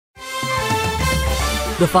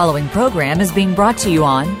The following program is being brought to you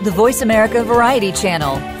on the Voice America Variety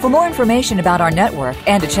Channel. For more information about our network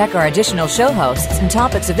and to check our additional show hosts and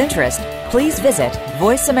topics of interest, please visit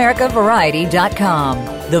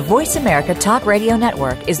voiceamericavariety.com. The Voice America Talk Radio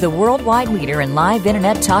Network is the worldwide leader in live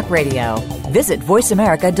Internet talk radio. Visit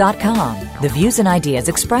voiceamerica.com. The views and ideas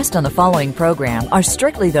expressed on the following program are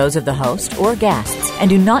strictly those of the host or guests and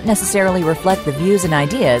do not necessarily reflect the views and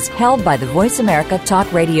ideas held by the Voice America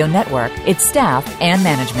Talk Radio Network, its staff, and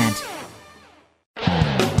management.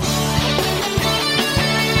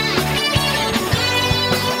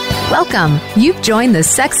 Welcome. You've joined the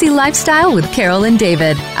Sexy Lifestyle with Carol and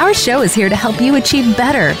David. Our show is here to help you achieve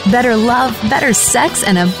better love, better sex,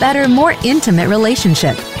 and a better, more intimate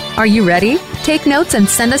relationship. Are you ready? Take notes and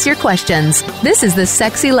send us your questions. This is the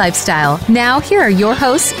Sexy Lifestyle. Now, here are your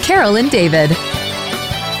hosts, Carol and David.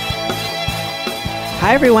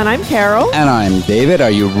 Hi, everyone. I'm Carol. And I'm David. Are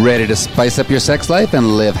you ready to spice up your sex life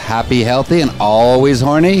and live happy, healthy, and always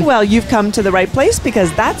horny? Well, you've come to the right place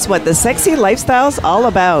because that's what the Sexy Lifestyle's all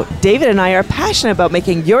about. David and I are passionate about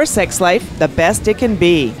making your sex life the best it can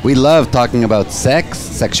be. We love talking about sex,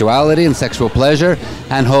 sexuality, and sexual pleasure,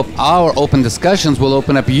 and hope our open discussions will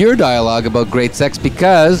open up your dialogue about great sex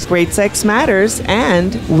because great sex matters,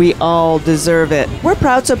 and we all deserve it. We're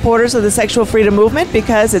proud supporters of the sexual freedom movement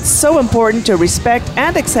because it's so important to respect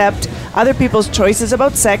and accept other people's choices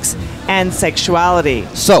about sex and sexuality.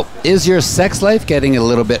 So, is your sex life getting a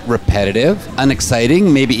little bit repetitive,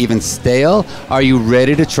 unexciting, maybe even stale? Are you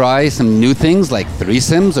ready to try some new things like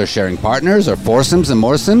threesomes or sharing partners or foursomes and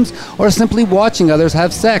moresomes or simply watching others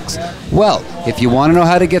have sex? Well, if you want to know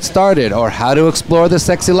how to get started or how to explore the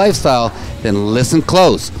sexy lifestyle, then listen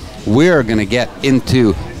close. We're going to get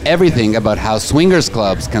into everything about how swingers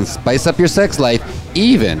clubs can spice up your sex life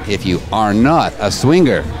even if you are not a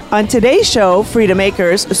swinger. On today's show, Freedom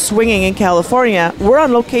Acres, Swinging in California, we're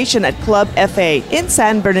on location at Club FA in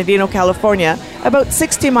San Bernardino, California, about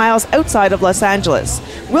 60 miles outside of Los Angeles.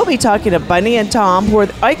 We'll be talking to Bunny and Tom, who are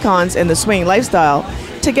icons in the swinging lifestyle.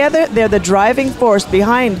 Together, they're the driving force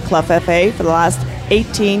behind Club FA for the last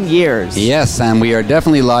 18 years. Yes, and we are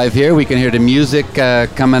definitely live here. We can hear the music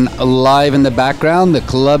coming live in the background. The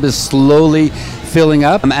club is slowly filling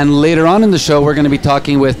up. And later on in the show, we're going to be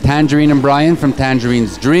talking with Tangerine and Brian from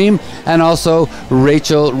Tangerine's Dream and also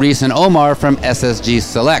Rachel, Reese, and Omar from SSG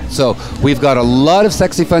Select. So we've got a lot of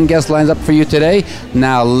sexy fun guest lines up for you today.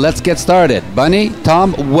 Now let's get started. Bunny,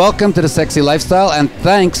 Tom, welcome to the Sexy Lifestyle and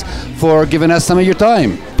thanks for giving us some of your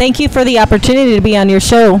time. Thank you for the opportunity to be on your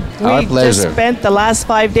show. Our pleasure. We just spent the last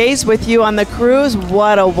 5 days with you on the cruise.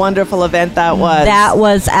 What a wonderful event that was. That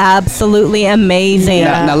was absolutely amazing.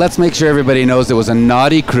 Yeah. Now let's make sure everybody knows it was a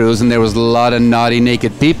naughty cruise and there was a lot of naughty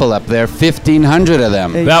naked people up there, 1,500 of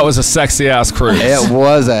them. That was a sexy-ass cruise. It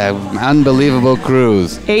was an unbelievable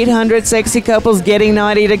cruise. 800 sexy couples getting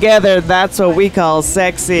naughty together. That's what we call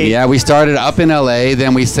sexy. Yeah, we started up in LA,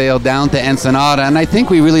 then we sailed down to Ensenada, and I think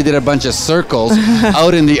we really did a bunch of circles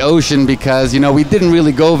out in the ocean because, we didn't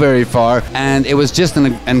really go very far, and it was just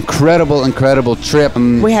an incredible trip.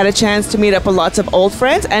 We had a chance to meet up with lots of old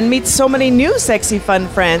friends and meet so many new sexy fun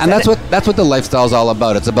friends. And that's what the lifestyle's all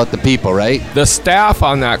about. It's about the people, right? The staff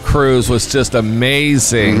on that cruise was just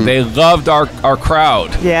amazing. Mm-hmm. They loved our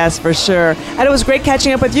crowd. Yes, for sure. And it was great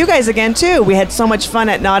catching up with you guys again, too. We had so much fun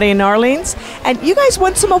at Naughty in New Orleans. And you guys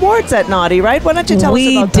won some awards at Naughty, right? Why don't you tell us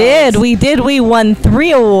about those? We did. We won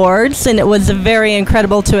 3 awards, and it was very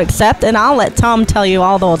incredible to accept. And I'll let Tom tell you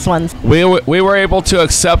all those ones. We were able to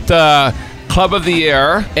accept Club of the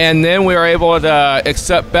Year, and then we were able to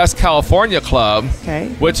accept Best California Club,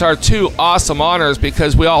 which are 2 awesome honors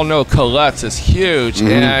because we all know Colette's is huge,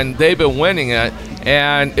 and they've been winning it,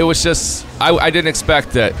 and it was just, I didn't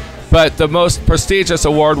expect it. But the most prestigious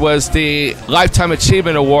award was the Lifetime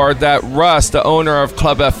Achievement Award that Russ, the owner of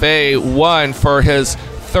Club FA, won for his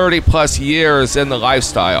 30-plus years in the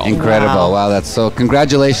lifestyle. Incredible. Wow, that's so...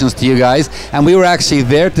 Congratulations to you guys. And we were actually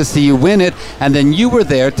there to see you win it, and then you were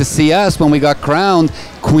there to see us when we got crowned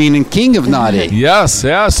Queen and King of Naughty. Yes.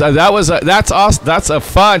 That's awesome. That's a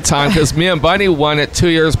fun time because me and Bunny won it 2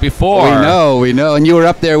 years before. We know. And you were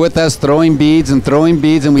up there with us throwing beads, and we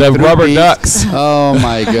the threw rubber beads. Ducks. Oh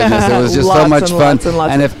my goodness, it was just so much fun.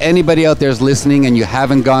 And if anybody out there is listening and you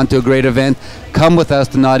haven't gone to a great event, come with us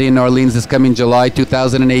to Naughty in New Orleans this coming July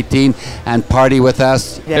 2018 and party with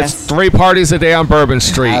us. Yes. It's 3 parties a day on Bourbon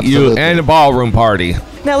Street. And a ballroom party.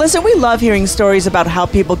 Now listen, we love hearing stories about how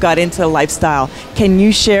people got into the lifestyle. Can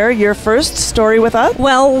you share your first story with us?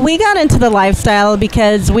 Well, we got into the lifestyle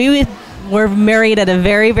because we were married at a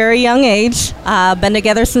very, very young age. Been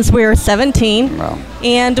together since we were 17. Wow.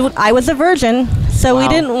 And I was a virgin. So we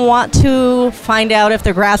didn't want to find out if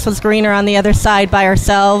the grass was greener on the other side by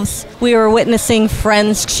ourselves. We were witnessing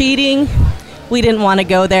friends cheating. We didn't want to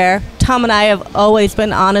go there. Tom and I have always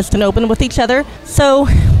been honest and open with each other. So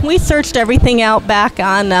we searched everything out back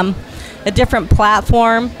on a different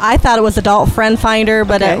platform. I thought it was Adult Friend Finder,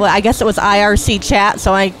 but I guess it was IRC Chat,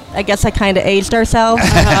 so I guess I kind of aged ourselves.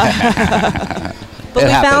 But we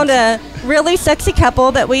found a really sexy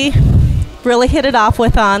couple that we really hit it off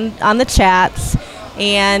with on the chats,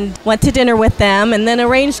 and went to dinner with them, and then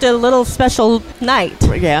arranged a little special night.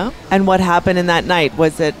 Yeah. And what happened in that night?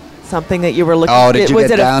 Was it something that you were looking? Oh, did you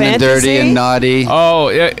get down and dirty and naughty?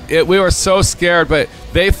 Oh, we were so scared, but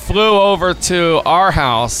they flew over to our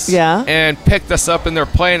house and picked us up in their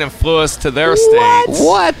plane and flew us to their state.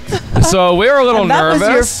 What? So we were a little nervous.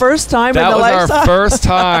 That was your first time in the lifestyle? That was our first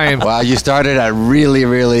time. Wow, you started at really,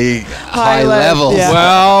 really high levels. Yeah.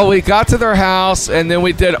 Well, we got to their house, and then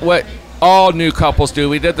we did what all new couples do.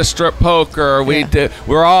 We did the strip poker. We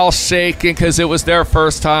were all shaking because it was their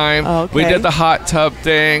first time. Okay. We did the hot tub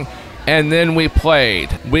thing, and then we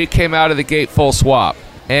played. We came out of the gate full swap,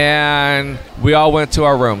 and we all went to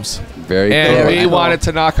our rooms. Very cool. And we wanted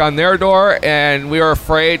to knock on their door, and we were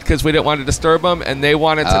afraid because we didn't want to disturb them, and they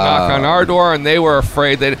wanted to knock on our door, and they were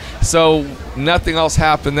afraid that. So nothing else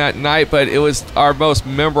happened that night, but it was our most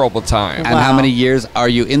memorable time. And how many years are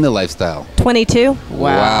you in the lifestyle? 22.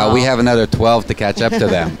 Wow. We have another 12 to catch up to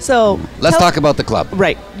them. So let's talk about the club.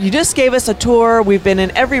 Right. You just gave us a tour. We've been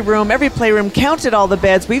in every room, every playroom, counted all the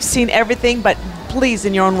beds. We've seen everything, but please,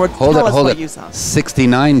 in your own words, tell us what you saw.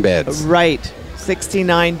 69 beds. Right.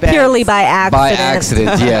 69 beds. Purely by accident. By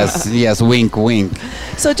accident, yes, wink, wink.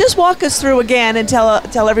 So just walk us through again and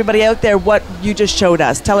tell everybody out there what you just showed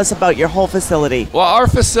us. Tell us about your whole facility. Well, our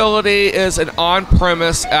facility is an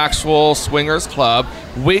on-premise actual swingers club.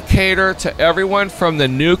 We cater to everyone from the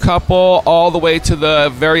new couple all the way to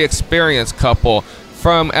the very experienced couple.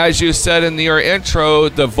 From, as you said in your intro,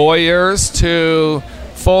 the voyeurs to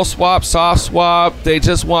full swap, soft swap. They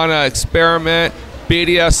just want to experiment.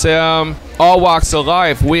 BDSM, all walks of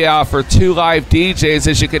life. We offer 2 live DJs.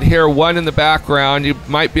 As you can hear one in the background, you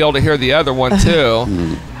might be able to hear the other one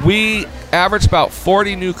too. We average about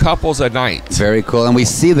 40 new couples a night. Very cool. And we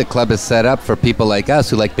see the club is set up for people like us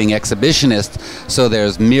who like being exhibitionists. So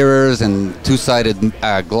there's mirrors and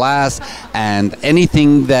 2-sided glass and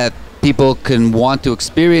anything that people can want to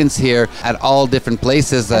experience here at all different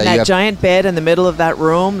places. And that giant bed in the middle of that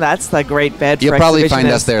room, that's the great bed for You'll probably find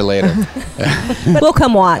us there later. We'll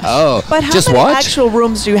come watch. Oh, but how just many watch? actual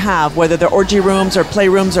rooms do you have, whether they're orgy rooms or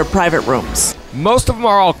playrooms or private rooms? Most of them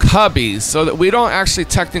are all cubbies, so that we don't actually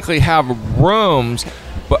technically have rooms,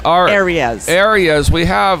 but our areas, we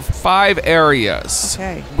have 5 areas.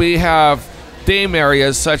 Okay. We have theme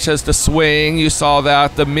areas such as the swing, you saw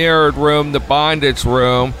that, the mirrored room, the bondage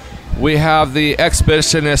room. We have the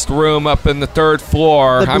exhibitionist room up in the 3rd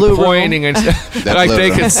floor. I'm pointing, and like they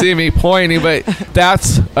can see me pointing, but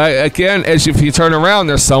that's again, if you turn around,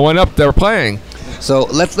 there's someone up there playing. So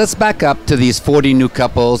let's back up to these 40 new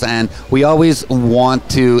couples, and we always want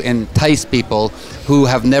to entice people who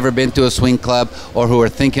have never been to a swing club or who are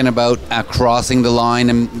thinking about crossing the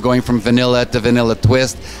line and going from vanilla to vanilla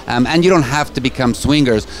twist. And you don't have to become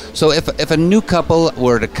swingers. So if a new couple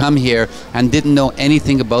were to come here and didn't know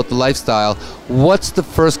anything about the lifestyle, what's the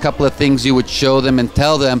first couple of things you would show them and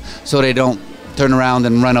tell them so they don't turn around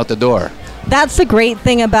and run out the door? That's the great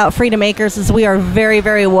thing about Freedom Acres is we are very,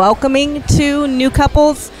 very welcoming to new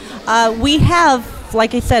couples. We have,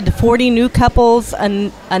 like I said, 40 new couples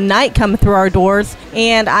a night come through our doors,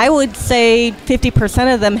 and I would say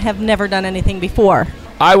 50% of them have never done anything before.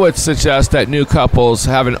 I would suggest that new couples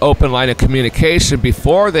have an open line of communication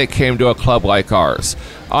before they came to a club like ours.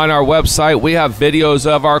 On our website, we have videos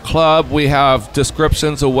of our club. We have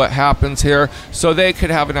descriptions of what happens here, so they could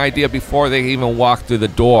have an idea before they even walk through the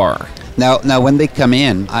door. Now, when they come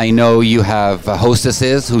in, I know you have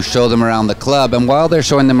hostesses who show them around the club, and while they're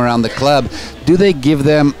showing them around the club, do they give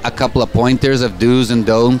them a couple of pointers of do's and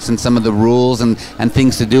don'ts and some of the rules and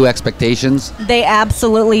things to do, expectations? They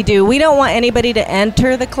absolutely do. We don't want anybody to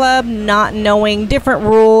enter the club not knowing different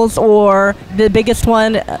rules, or the biggest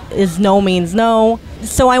one is no means no.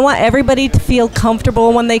 So I want everybody to feel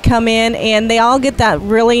comfortable when they come in, and they all get that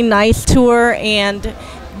really nice tour, and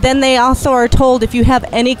then they also are told if you have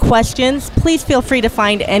any questions, please feel free to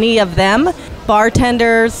find any of them.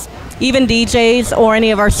 Bartenders, even DJs, or any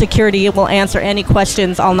of our security will answer any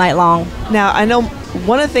questions all night long. Now, I know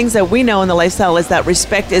one of the things that we know in the lifestyle is that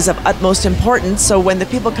respect is of utmost importance. So when the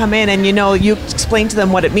people come in and you explain to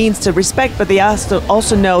them what it means to respect, but they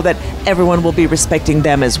also know that everyone will be respecting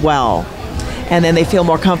them as well. and then they feel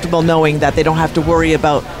more comfortable knowing that they don't have to worry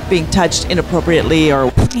about being touched inappropriately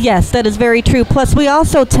or... Yes, that is very true. Plus, we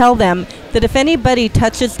also tell them that if anybody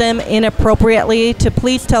touches them inappropriately, to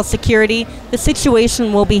please tell security. The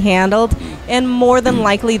situation will be handled, and more than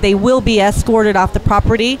likely they will be escorted off the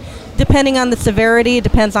property. Depending on the severity, it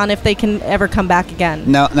depends on if they can ever come back again.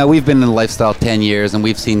 Now we've been in the lifestyle 10 years, and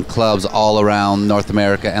we've seen clubs all around North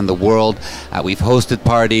America and the world. We've hosted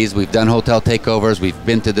parties, we've done hotel takeovers, we've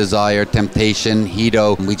been to Desire, Temptation,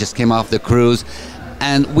 Hedo. We just came off the cruise,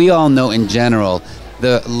 and we all know in general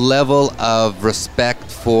the level of respect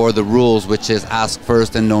for the rules, which is ask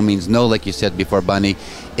first and no means no, like you said before, Bunny,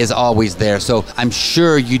 is always there. So I'm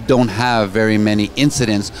sure you don't have very many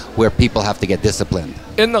incidents where people have to get disciplined.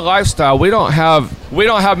 In the lifestyle, we don't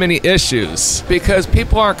have many issues because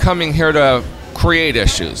people aren't coming here to create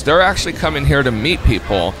issues. They're actually coming here to meet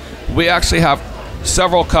people. We actually have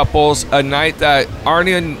several couples a night that aren't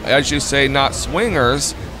even, as you say, not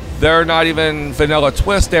swingers. They're not even vanilla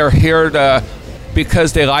twist. They're here to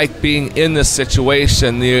because they like being in this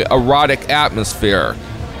situation, the erotic atmosphere,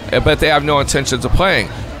 but they have no intentions of playing.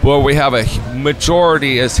 Where we have a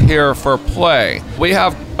majority is here for play. We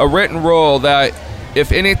have a written rule that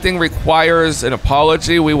if anything requires an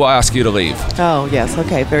apology, we will ask you to leave. Oh, yes.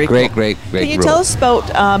 Okay, very great, cool. Great Can you rule. tell us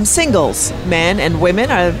about singles, men and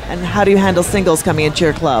women, and how do you handle singles coming into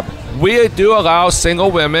your club? We do allow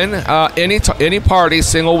single women, any party,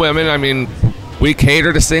 single women. I mean, we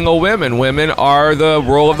cater to single women. Women are the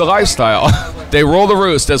rule of the lifestyle. They rule the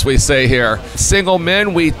roost, as we say here. Single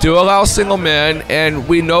men, we do allow single men, and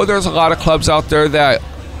we know there's a lot of clubs out there that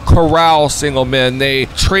corral single men. They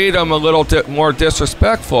treat them a little more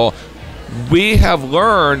disrespectful. We have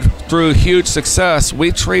learned through huge success,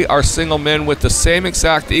 we treat our single men with the same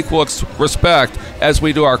exact equal respect as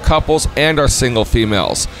we do our couples and our single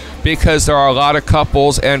females, because there are a lot of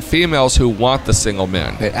couples and females who want the single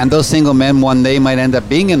men. And those single men one day might end up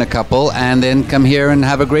being in a couple and then come here and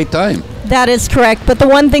have a great time. That is correct. But the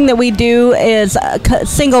one thing that we do is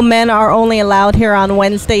single men are only allowed here on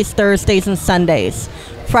Wednesdays, Thursdays, and Sundays.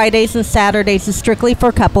 Fridays and Saturdays is strictly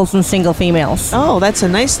for couples and single females. Oh, that's a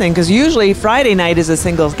nice thing, because usually Friday night is a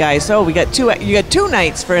singles guy. So you got two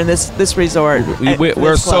nights for this resort.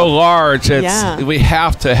 We're so large. We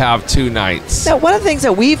have to have 2 nights. Now, one of the things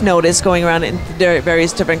that we've noticed going around in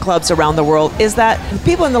various different clubs around the world is that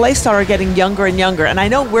people in the lifestyle are getting younger and younger. And I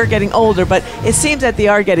know we're getting older, but it seems that they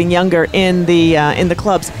are getting younger in the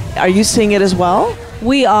clubs. Are you seeing it as well?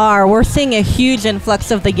 We are. We're seeing a huge influx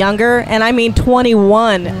of the younger, and I mean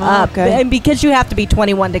 21 up. Okay. And because you have to be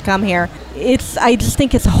 21 to come here, I just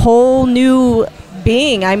think it's a whole new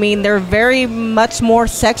being. I mean, they're very much more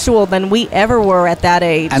sexual than we ever were at that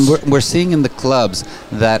age. And we're seeing in the clubs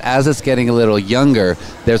that as it's getting a little younger,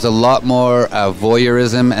 there's a lot more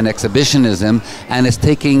voyeurism and exhibitionism, and it's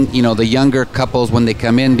taking, the younger couples when they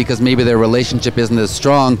come in, because maybe their relationship isn't as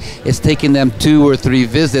strong, it's taking them 2 or 3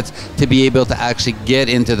 visits to be able to actually get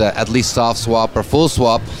into the at least soft swap or full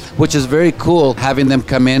swap, which is very cool, having them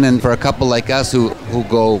come in. And for a couple like us who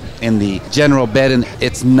go in the general bed, and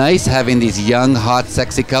it's nice having these young, hot,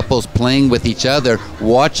 sexy couples playing with each other,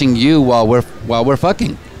 watching you while we're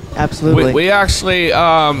fucking. Absolutely. We actually,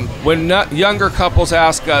 when younger couples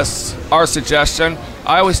ask us our suggestion,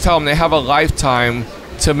 I always tell them they have a lifetime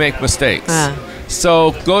to make mistakes.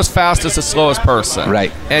 So go as fast as the slowest person.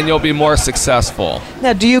 Right. And you'll be more successful.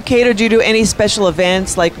 Now, do you do any special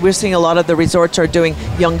events? Like we're seeing a lot of the resorts are doing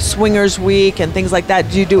Young Swingers Week and things like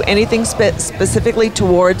that. Do you do anything specifically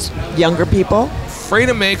towards younger people?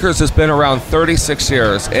 Freedom Makers has been around 36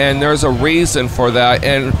 years, and there's a reason for that.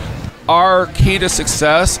 And our key to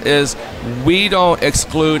success is we don't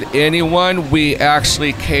exclude anyone. We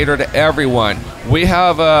actually cater to everyone. We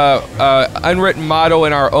have a unwritten motto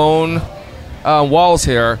in our own walls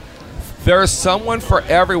here. There's someone for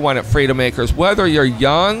everyone at Freedom Makers, whether you're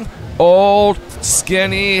young, old,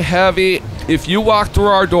 skinny, heavy. If you walk through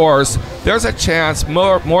our doors, there's a chance,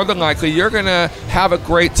 more than likely, you're going to have a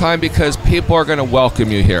great time because people are going to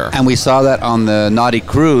welcome you here. And we saw that on the Naughty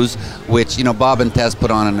Cruise, which, Bob and Tess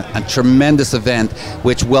put on a tremendous event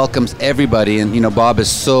which welcomes everybody. And, Bob is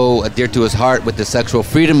so dear to his heart with the sexual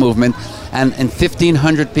freedom movement. And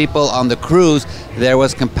 1,500 people on the cruise, there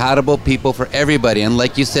was compatible people for everybody. And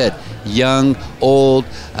like you said, young, old,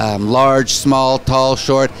 large, small, tall,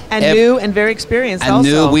 short. And new and very experienced and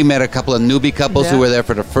also. We met a couple of newbie couples who were there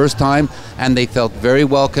for the first time, and they felt very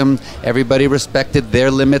welcome. Everybody respected their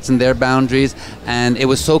limits and their boundaries, and it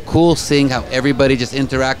was so cool seeing how everybody just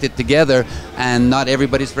interacted together, and not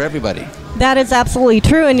everybody's for everybody. That is absolutely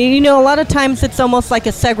true. And a lot of times it's almost like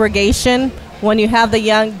a segregation when you have the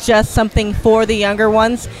young, just something for the younger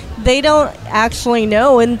ones. They don't actually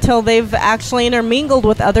know until they've actually intermingled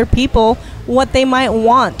with other people what they might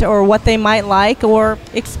want or what they might like or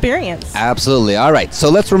experience. Absolutely. All right. So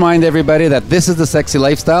let's remind everybody that this is the Sexy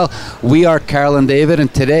Lifestyle. We are Carol and David,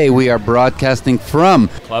 and today we are broadcasting from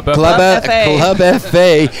Club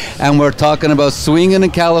FA, and we're talking about swinging in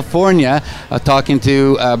California. Talking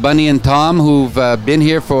to Bunny and Tom, who've been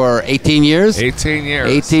here for 18 years. 18 years.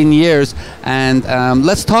 18 years. And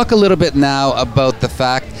let's talk a little bit now about the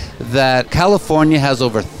fact that California has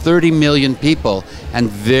over 30 million people and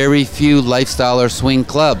very few lifestyle or swing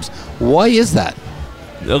clubs. Why is that?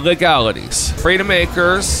 The legalities. Freedom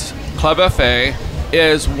Acres, Club FA,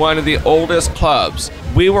 is one of the oldest clubs.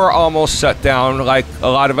 We were almost shut down like a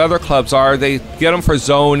lot of other clubs are. They get them for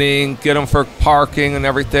zoning, get them for parking and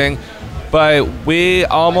everything. But we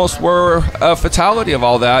almost were a fatality of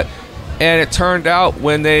all that. And it turned out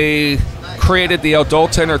when they created the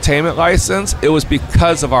adult entertainment license, it was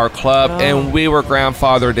because of our club, and we were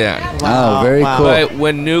grandfathered in. Wow. Oh, very cool. But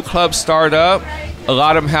when new clubs start up, a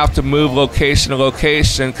lot of them have to move location to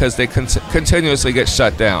location because they continuously get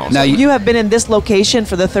shut down. Now you have been in this location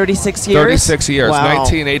for the 36 years? 36 years, wow.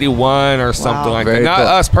 1981 or something like very that. Not cool.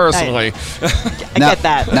 us personally. I get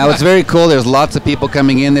that. Now it's very cool. There's lots of people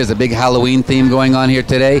coming in. There's a big Halloween theme going on here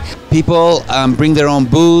today. People bring their own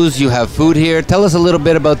booze. You have food here. Tell us a little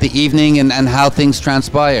bit about the evening and how things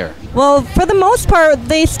transpire. Well, for the most part,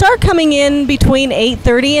 they start coming in between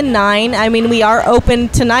 8:30 and 9. I mean, we are open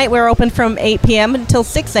tonight. We're open from 8 p.m. until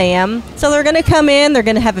 6 a.m. So they're going to come in. They're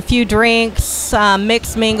going to have a few drinks,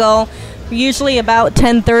 mix, mingle. Usually about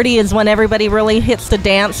 10:30 is when everybody really hits the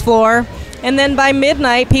dance floor. And then by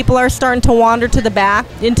midnight, people are starting to wander to the back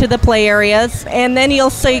into the play areas. And then you'll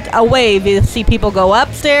see a wave. You'll see people go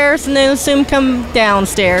upstairs and then soon come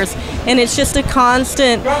downstairs. And it's just a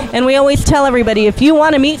constant. And we always tell everybody, if you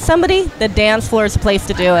want to meet somebody, the dance floor is the place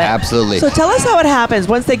to do it. Absolutely. So tell us how it happens.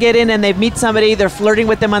 Once they get in and they meet somebody, they're flirting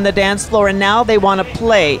with them on the dance floor, and now they want to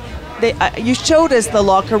play. You showed us the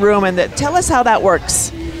locker room, and tell us how that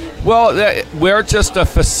works. Well, we're just a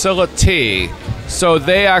facility. So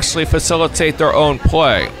they actually facilitate their own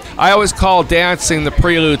play. I always call dancing the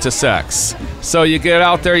prelude to sex. So you get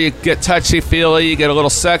out there, you get touchy-feely, you get a little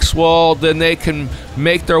sexual, then they can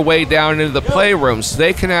make their way down into the playrooms.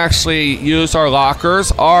 They can actually use our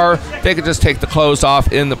lockers, or they can just take the clothes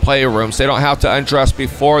off in the playrooms. They don't have to undress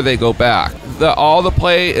before they go back. All the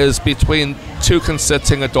play is between 2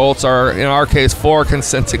 consenting adults, or in our case, 4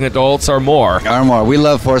 consenting adults or more. Or more. We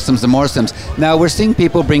love foursomes and moresomes. Now we're seeing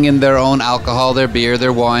people bring in their own alcohol, their beer,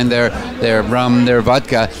 their wine, their rum, their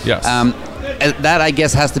vodka. Yes. That, I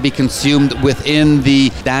guess, has to be consumed within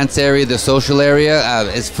the dance area, the social area.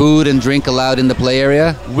 Is food and drink allowed in the play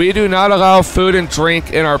area? We do not allow food and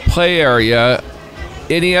drink in our play area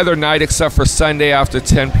any other night except for Sunday after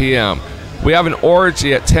 10 p.m. We have an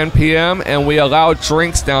orgy at 10 p.m. and we allow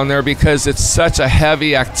drinks down there because it's such a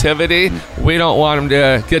heavy activity. We don't want them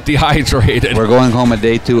to get dehydrated. We're going home a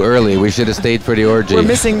day too early. We should have stayed for the orgy. We're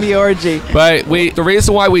missing the orgy. But the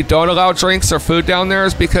reason why we don't allow drinks or food down there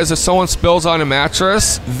is because if someone spills on a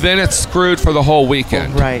mattress, then it's screwed for the whole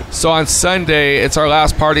weekend. Right. So on Sunday, it's our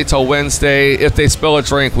last party till Wednesday. If they spill a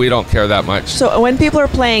drink, we don't care that much. So when people are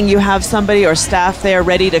playing, you have somebody or staff there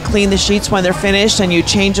ready to clean the sheets when they're finished, and you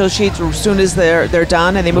change those sheets as soon as they're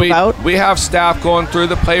done and they move out? We have staff going through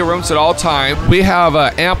the playrooms at all times. We have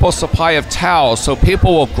an ample supply of towels, so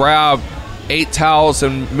people will grab 8 towels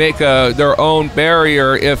and make their own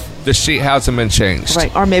barrier if the sheet hasn't been changed.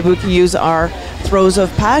 Right, or maybe we can use our Throws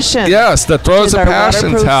of Passion. Yes, the Throws of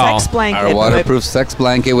Passion towel. Sex blanket. Our waterproof sex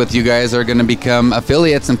blanket with you guys are going to become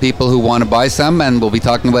affiliates, and people who want to buy some, and we'll be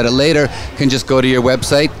talking about it later, can just go to your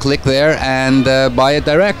website, click there, and buy it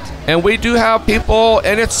direct. And we do have people,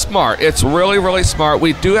 and it's smart. It's really, really smart.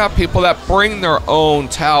 We do have people that bring their own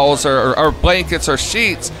towels or blankets or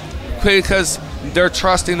sheets because they're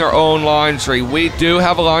trusting their own laundry. We do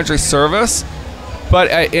have a laundry service, but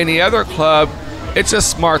at any other club, it's just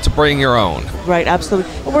smart to bring your own. Right,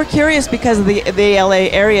 absolutely. Well, we're curious because of the LA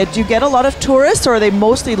area. Do you get a lot of tourists, or are they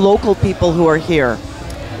mostly local people who are here?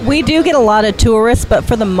 We do get a lot of tourists, but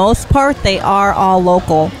for the most part, they are all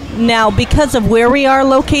local. Now, because of where we are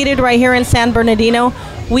located right here in San Bernardino,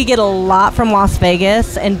 we get a lot from Las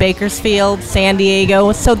Vegas and Bakersfield, San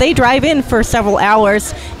Diego. So they drive in for several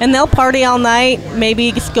hours, and they'll party all night,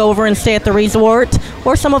 maybe just go over and stay at the resort,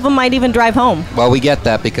 or some of them might even drive home. Well, we get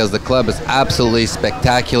that because the club is absolutely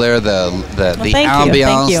spectacular. The thank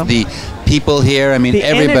ambiance, you. the people here. I mean,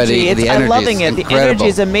 everybody. I'm loving it. Incredible. The energy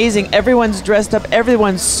is amazing. Everyone's dressed up.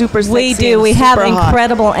 Everyone's super sexy. We do. We have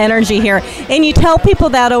incredible energy here. And you tell people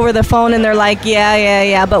that over the phone and they're like,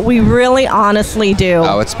 yeah. But we really honestly do.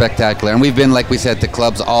 Oh, it's spectacular. And we've been, like we said, to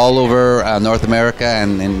clubs all over North America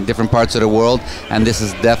and in different parts of the world. And this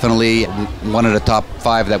is definitely one of the top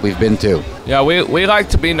 5 that we've been to. Yeah, we like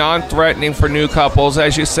to be non-threatening for new couples.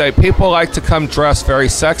 As you say, people like to come dressed very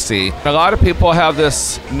sexy. A lot of people have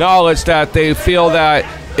this knowledge that they feel that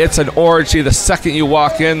it's an orgy the second you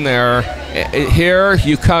walk in there. Here,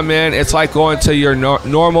 you come in, it's like going to your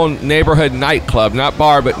normal neighborhood nightclub, not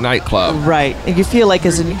bar, but nightclub. Right, and you feel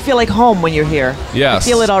like home when you're here. Yes. I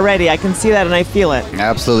feel it already. I can see that, and I feel it.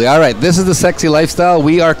 Absolutely. All right, this is the Sexy Lifestyle.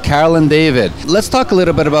 We are Carol and David. Let's talk a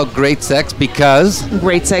little bit about great sex, because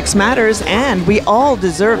great sex matters, and we all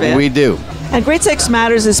deserve it. We do. And Great Sex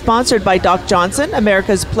Matters is sponsored by Doc Johnson,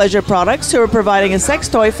 America's Pleasure Products, who are providing a sex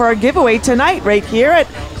toy for our giveaway tonight right here at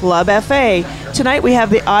Club FA. Tonight we have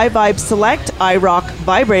the iVibe Select iRock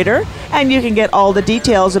Vibrator, and you can get all the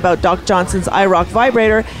details about Doc Johnson's iRock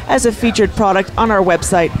Vibrator as a featured product on our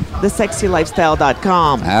website,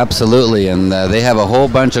 thesexylifestyle.com. Absolutely, and they have a whole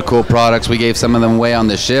bunch of cool products. We gave some of them away on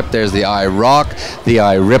the ship. There's the iRock, the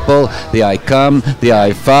iRipple, the iCome, the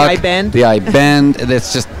iFuck, iBend. the iBend.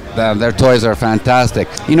 It's just... their toys are fantastic.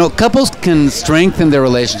 You know, couples can strengthen their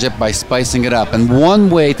relationship by spicing it up. And one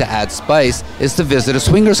way to add spice is to visit a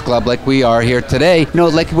swingers club like we are here today. You know,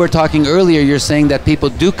 like we were talking earlier, you're saying that people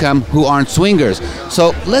do come who aren't swingers.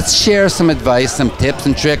 So let's share some advice, some tips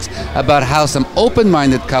and tricks about how some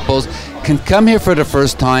open-minded couples can come here for the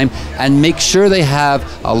first time and make sure they have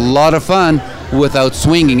a lot of fun without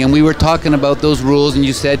swinging. And we were talking about those rules, and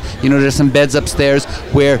you said, you know, there's some beds upstairs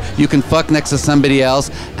where you can fuck next to somebody else,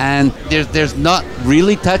 and there's not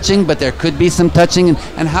really touching, but there could be some touching.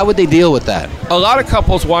 And how would they deal with that? A lot of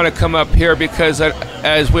couples want to come up here because,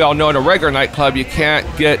 as we all know, in a regular nightclub, you can't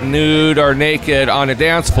get nude or naked on a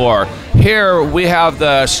dance floor. Here we have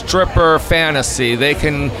the stripper fantasy.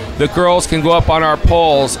 The girls can go up on our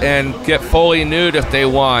poles and get fully nude if they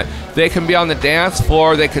want. They can be on the dance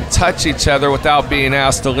floor. They can touch each other without being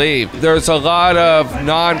asked to leave. There's a lot of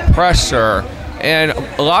non-pressure, and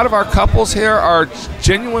a lot of our couples here are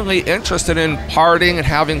genuinely interested in partying and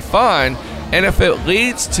having fun. And if it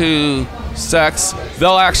leads to sex,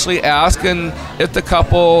 they'll actually ask, and if the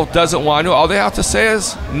couple doesn't want to, all they have to say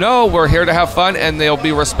is, no, we're here to have fun, and they'll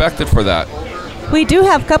be respected for that. We do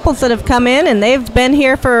have couples that have come in and they've been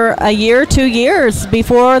here for a year, 2 years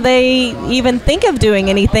before they even think of doing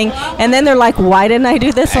anything. And then they're like, why didn't I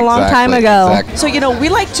do this a long time ago? Exactly. So, you know, we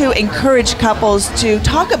like to encourage couples to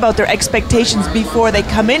talk about their expectations before they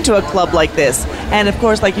come into a club like this. And of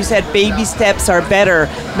course, like you said, baby steps are better.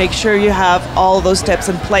 Make sure you have all those steps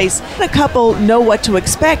in place. A couple know what to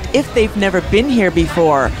expect if they've never been here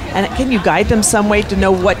before. And can you guide them some way to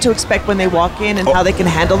know what to expect when they walk in and how they can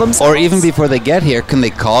handle themselves? Or even before they get here, can they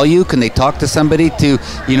call you? Can they talk to somebody to,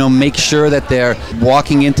 you know, make sure that they're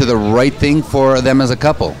walking into the right thing for them as a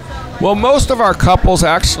couple? Well, most of our couples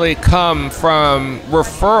actually come from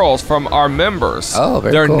referrals from our members. Oh,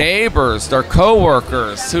 very Their cool. neighbors, their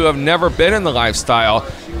coworkers who have never been in the lifestyle.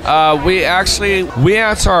 We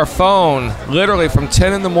answer our phone literally from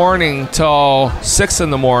 10 in the morning till 6 in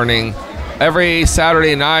the morning every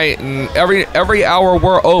Saturday night, and every hour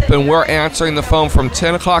we're open, we're answering the phone from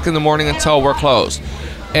 10 o'clock in the morning until we're closed.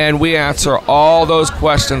 And we answer all those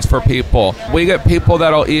questions for people. We get people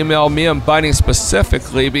that'll email me and Bunny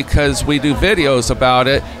specifically because we do videos about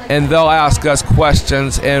it, and they'll ask us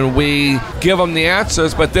questions and we give them the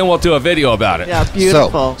answers, but then we'll do a video about it. Yeah,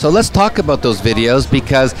 beautiful. So let's talk about those videos,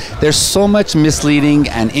 because there's so much misleading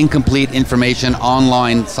and incomplete information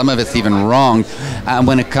online. Some of it's even wrong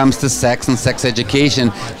when it comes to sex and sex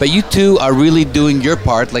education. But you two are really doing your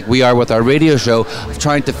part, like we are with our radio show, of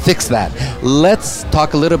trying to fix that. Let's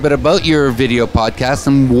talk a little bit about your video podcast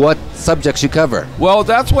and what subjects you cover. Well,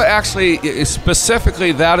 that's what actually,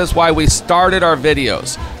 specifically, that is why we started our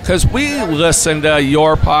videos. Because we listen to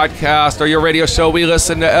your podcast or your radio show, we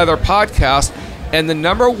listen to other podcasts, and the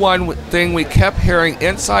number one thing we kept hearing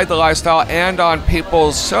inside the lifestyle and on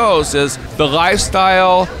people's shows is the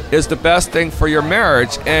lifestyle is the best thing for your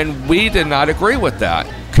marriage, and we did not agree with that.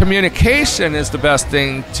 Communication is the best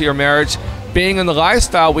thing to your marriage. Being in the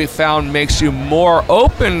lifestyle, we found, makes you more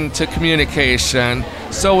open to communication.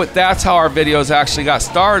 So that's how our videos actually got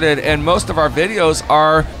started, and most of our videos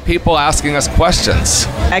are people asking us questions.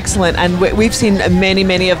 Excellent. And we've seen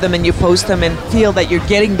many of them, and you post them and feel that you're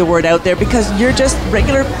getting the word out there because you're just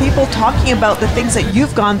regular people talking about the things that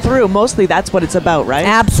you've gone through. Mostly that's what it's about, right?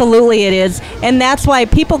 Absolutely it is. And that's why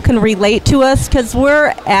people can relate to us, because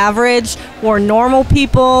we're average, we're normal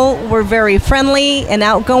people, we're very friendly and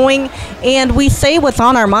outgoing, and we say what's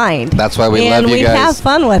on our mind. That's why we love you guys. And we have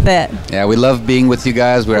fun with it. Yeah, we love being with you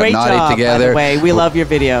guys. We're Great at Naughty job, together. by the way. We love your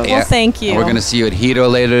videos. Well, thank you. And we're going to see you at Hito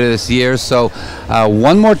later this year. So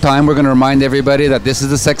one more time, we're going to remind everybody that this is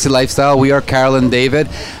The Sexy Lifestyle. We are Carol and David.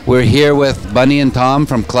 We're here with Bunny and Tom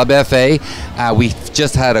from Club FA. We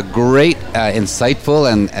just had a great,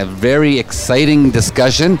 insightful, and a very exciting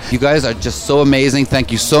discussion. You guys are just so amazing.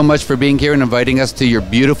 Thank you so much for being here and inviting us to your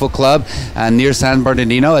beautiful club near San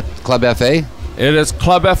Bernardino at Club FA. It is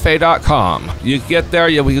clubfa.com. You get there,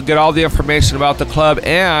 you get all the information about the club,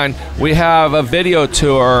 and we have a video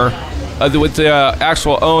tour with the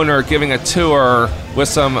actual owner giving a tour with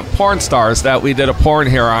some porn stars that we did a porn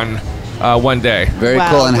here on one day. Very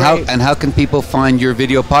cool. And how can people find your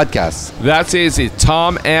video podcasts? That's easy.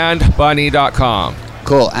 TomandBunny.com.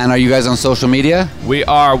 Cool. And are you guys on social media? We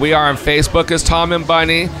are. We are on Facebook as Tom and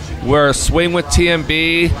Bunny. We're Swing with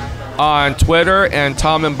TMB on Twitter and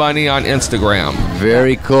Tom and Bunny on Instagram.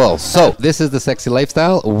 Very cool. So this is The Sexy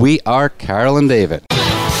Lifestyle. We are Carol and David.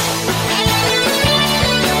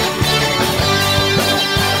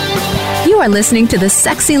 You are listening to The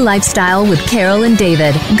Sexy Lifestyle with Carol and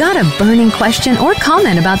David. Got a burning question or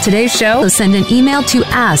comment about today's show? Send an email to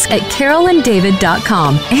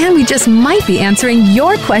ask@carolanddavid.com, and we just might be answering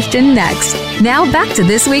your question next. Now back to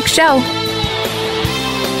this week's show.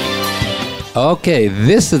 Okay,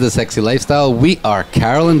 this is The Sexy Lifestyle. We are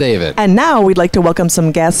Carol and David. And now we'd like to welcome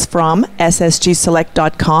some guests from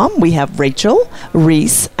ssgselect.com. We have Rachel,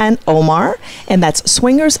 Reese, and Omar, and that's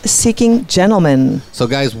Swingers Seeking Gentlemen. So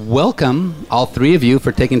guys, welcome, all three of you,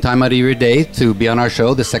 for taking time out of your day to be on our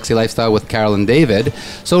show, The Sexy Lifestyle with Carol and David.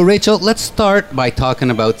 So Rachel, let's start by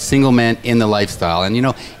talking about single men in the lifestyle. And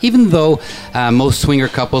even though most swinger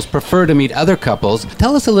couples prefer to meet other couples,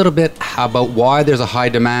 tell us a little bit about why there's a high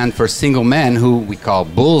demand for single men, who we call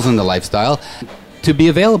bulls in the lifestyle, to be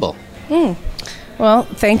available. Well,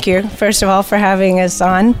 thank you, first of all, for having us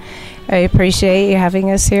on. I appreciate you having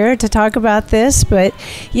us here to talk about this. But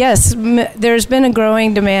yes, there's been a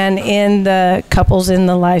growing demand in the couples in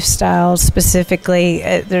the lifestyle specifically.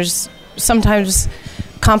 There's sometimes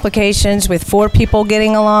complications with 4 people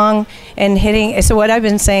getting along and hitting. So what I've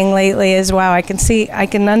been saying lately is, wow, I can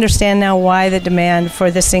understand now why the demand for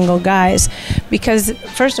the single guys, because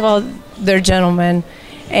first of all, they're gentlemen,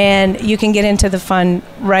 and you can get into the fun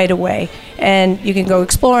right away, and you can go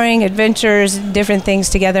exploring, adventures, different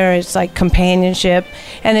things together. It's like companionship,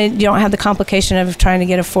 and you don't have the complication of trying to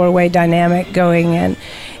get a 4-way dynamic going in.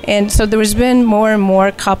 And so there's been more and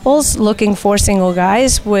more couples looking for single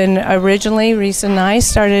guys. When originally Reese and I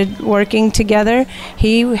started working together,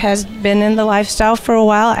 he has been in the lifestyle for a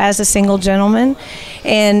while as a single gentleman,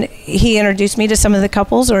 and he introduced me to some of the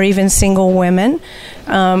couples, or even single women.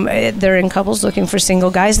 They're in couples looking for single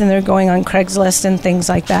guys, and they're going on Craigslist and things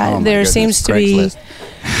like that. There seems to be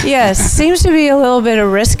seems to be a little bit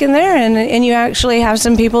of risk in there, and you actually have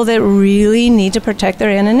some people that really need to protect their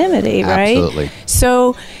anonymity, right? Absolutely.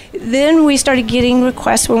 So then we started getting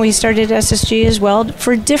requests when we started SSG as well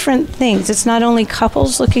for different things. It's not only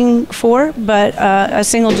couples looking for, but a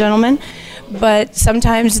single gentleman. But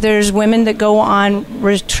sometimes there's women that go on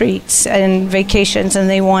retreats and vacations, and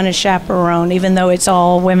they want a chaperone, even though it's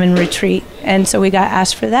all women retreat. And so we got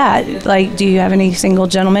asked for that. Like, do you have any single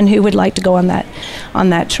gentlemen who would like to go on that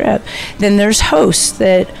trip? Then there's hosts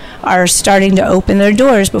that are starting to open their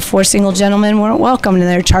doors. Before, single gentlemen weren't welcome, and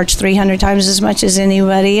they're charged 300 times as much as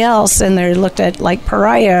anybody else, and they're looked at like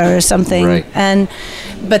pariah or something. Right.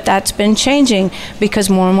 But that's been changing, because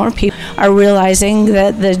more and more people are realizing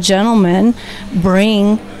that the gentlemen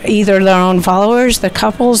bring either their own followers, the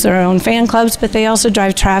couples, their own fan clubs, but they also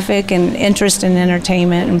drive traffic and interest in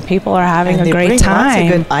entertainment, and people are having a great time.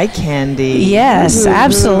 Lots of good eye candy. Yes,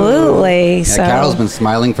 absolutely. Yeah, so Carol's been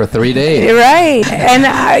smiling for 3 days. Right. And,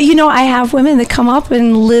 I have women that come up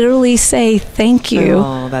and literally say thank you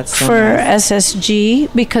for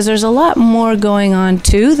SSG, because there's a lot more going on,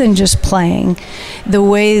 too, than just playing. The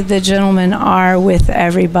way the gentlemen are with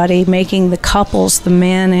everybody, making the couples, the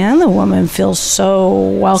man and the woman, feel so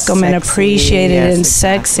welcome and appreciated and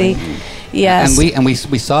sexy. Yes. And we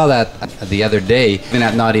saw that the other day, even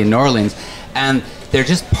at Naughty in New Orleans. And they're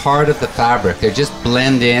just part of the fabric. They just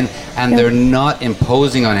blend in, and they're not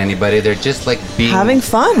imposing on anybody. They're just like having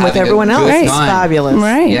fun with everyone else. It's fabulous.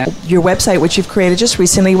 Right. Yeah. Your website, which you've created just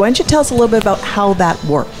recently, why don't you tell us a little bit about how that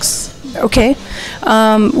works? Okay.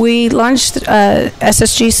 We launched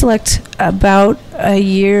SSG Select about a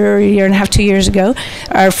year and a half, 2 years ago.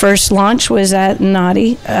 Our first launch was at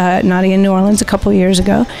Naughty in New Orleans a couple of years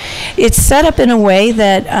ago. It's set up in a way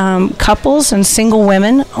that couples and single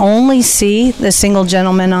women only see the single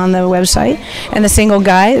gentleman on the website, and the single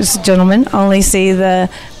guys, gentlemen, only see the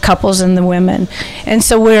couples and the women. And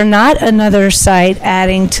so we're not another site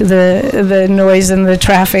adding to the noise and the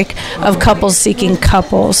traffic of couples seeking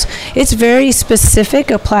couples. It's very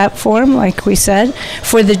specific, a platform, like we said,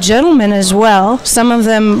 for the gentlemen as well. Some of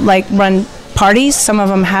them run parties, some of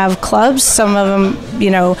them have clubs, some of them,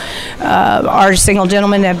 are single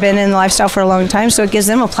gentlemen that have been in the lifestyle for a long time, so it gives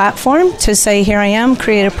them a platform to say, here I am,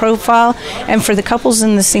 create a profile. And for the couples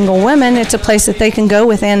and the single women, it's a place that they can go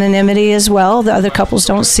with anonymity as well. The other couples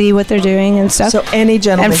don't see what they're doing and stuff. So any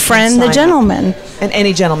gentleman and friend the gentleman. And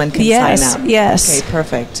any gentleman can sign up. Yes. Okay,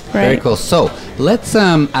 perfect. Right. Very cool. So let's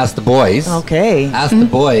ask the boys. Okay. Ask the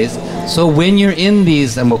boys. So when you're in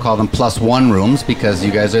these, and we'll call them +1 rooms, because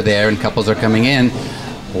you guys are there and couples are coming in,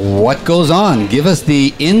 what goes on? Give us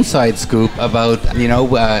the inside scoop about,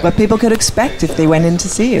 what people could expect if they went in to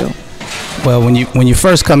see you. Well, when you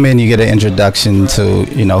first come in, you get an introduction to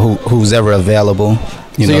who's ever available.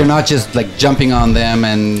 You're not just jumping on them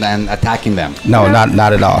and attacking them. No,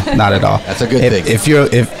 not at all. Not at all. That's a good thing.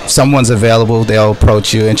 If someone's available, they'll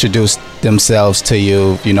approach you, introduce themselves to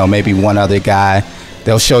you. Maybe one other guy.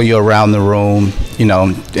 They'll show you around the room,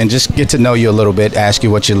 and just get to know you a little bit. Ask you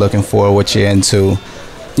what you're looking for, what you're into.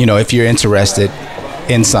 If you're interested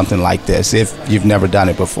in something like this, if you've never done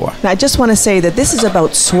it before. Now, I just want to say that this is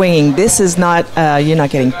about swinging. This is not, you're not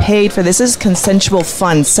getting paid for this. This is consensual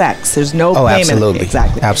fun sex. There's no payment. Absolutely.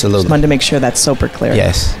 Exactly. Absolutely. Just wanted to make sure that's super clear.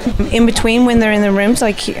 Yes. In between, when they're in the rooms,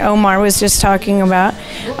 like Omar was just talking about,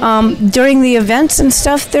 during the events and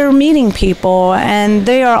stuff, they're meeting people, and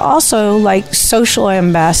they are also like social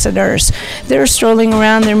ambassadors. They're strolling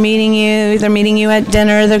around, they're meeting you at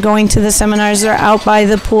dinner, they're going to the seminars, they're out by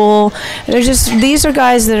the pool. These are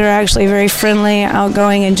guys that are actually very friendly,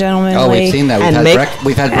 outgoing, and gentlemanly. Oh, we've seen that.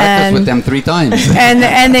 We've had breakfast with them 3 times.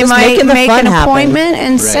 And they might make an appointment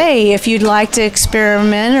and say, if you'd like to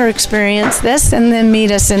experiment or experience this, and then meet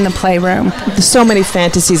us in the playroom. There's so many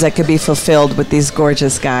fantasies that could be fulfilled with these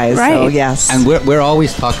gorgeous guys. Right. So, yes. And we're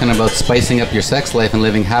always talking about spicing up your sex life and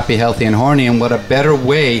living happy, healthy, and horny, and what a better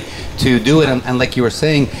way to do it. And like you were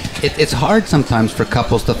saying, it's hard sometimes for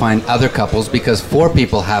couples to find other couples because 4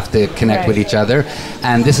 people have to connect with each other.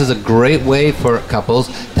 And this is a great way for couples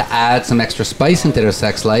to add some extra spice into their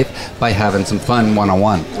sex life by having some fun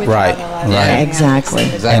one-on-one. Right. Yeah, exactly.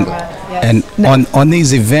 And on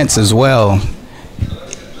these events as well,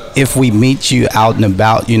 if we meet you out and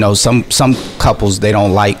about, some couples, they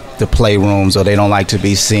don't like the playrooms, or they don't like to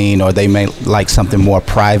be seen, or they may like something more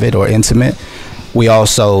private or intimate. We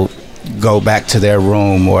also go back to their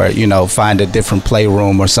room, or find a different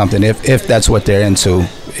playroom or something if that's what they're into.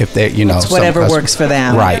 If they, it's whatever works for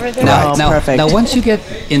them. Right. Now, perfect. Now, once you get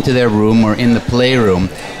into their room or in the playroom,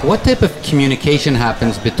 what type of communication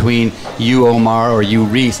happens between you, Omar, or you,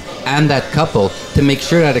 Reese, and that couple to make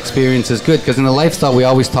sure that experience is good? Because in the lifestyle, we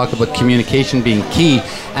always talk about communication being key.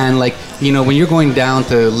 And when you're going down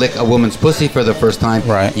to lick a woman's pussy for the first time,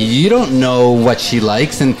 right, you don't know what she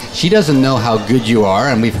likes, and she doesn't know how good you are,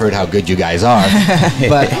 and we've heard how good you guys are.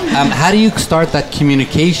 But how do you start that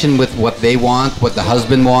communication with what they want, what the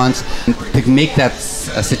husband wants, to make that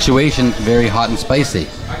a situation very hot and spicy?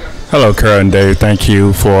 Hello, Carol and Dave. Thank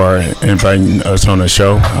you for inviting us on the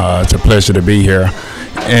show. It's a pleasure to be here.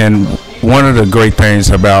 And one of the great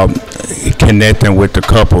things about connecting with the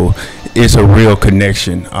couple is a real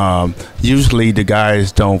connection. Usually the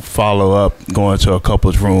guys don't follow up going to a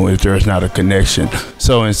couple's room if there's not a connection.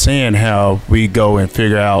 So in seeing how we go and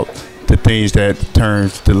figure out the things that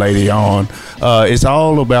turns the lady on, it's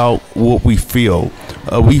all about what we feel.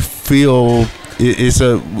 We feel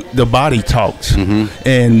the body talks,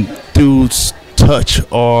 and through touch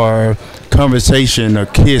or conversation or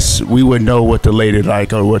kiss, we would know what the lady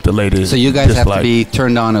like or what the lady. So you guys have to be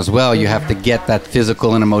turned on as well. You have to get that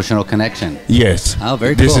physical and emotional connection. Yes. Oh,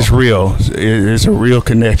 very cool. This is real. It's a real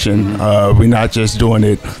connection. We're not just doing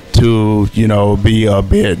it to be a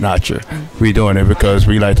bed notcher. We're doing it because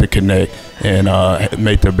we like to connect and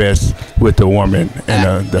make the best with the woman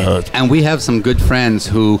and the husband. And we have some good friends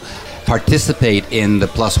who participate in the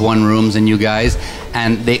 +1 rooms and you guys,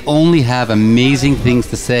 and they only have amazing things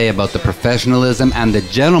to say about the professionalism and the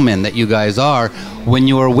gentlemen that you guys are when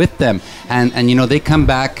you are with them. And you know, they come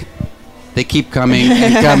back, they keep coming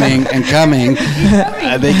and coming and coming.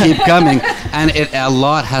 They keep coming. And a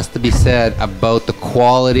lot has to be said about the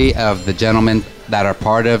quality of the gentlemen that are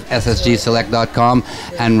part of ssgselect.com,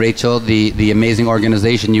 and Rachel, the amazing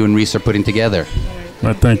organization you and Reese are putting together.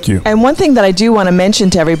 Well, thank you. And one thing that I do want to mention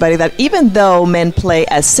to everybody, that even though men play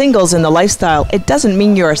as singles in the lifestyle, it doesn't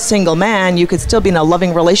mean you're a single man. You could still be in a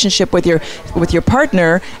loving relationship with your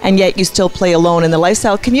partner, and yet you still play alone in the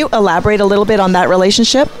lifestyle. Can you elaborate a little bit on that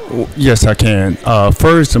relationship? Yes, I can.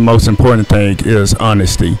 First, the most important thing is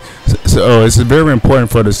honesty. So it's very important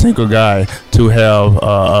for the single guy to have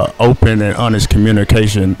open and honest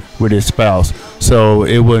communication with his spouse. So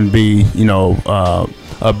it wouldn't be,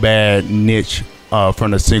 a bad niche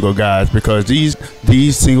from the single guys, because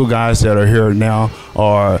these single guys that are here now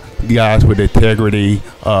are guys with integrity,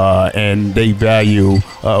 and they value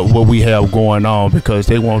what we have going on, because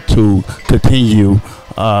they want to continue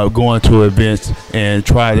going to events and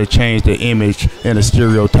try to change the image and the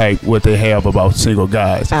stereotype what they have about single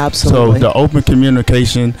guys. Absolutely. So the open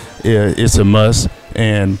communication is a must,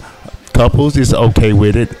 and couples is okay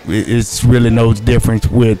with it. It's really no difference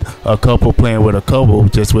with a couple playing with a couple,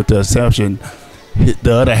 just with the exception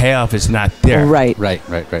the other half is not there. Right.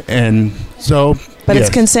 And so, but yes,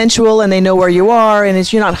 it's consensual, and they know where you are,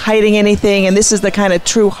 and you're not hiding anything, and this is the kind of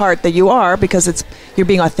true heart that you are, because you're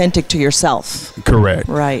being authentic to yourself. Correct.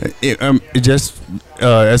 Right.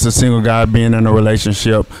 As a single guy being in a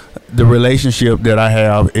relationship, the relationship that I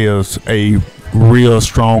have is a real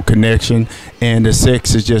strong connection, and the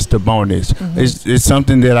sex is just a bonus. Mm-hmm. It's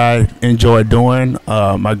something that I enjoy doing.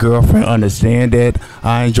 My girlfriend understands that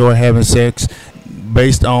I enjoy having sex.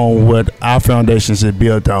 Based on what our foundations is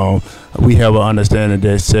built on, we have an understanding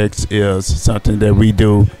that sex is something that we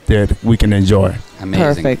do that we can enjoy.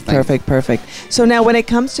 Amazing. Perfect. So now, when it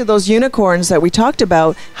comes to those unicorns that we talked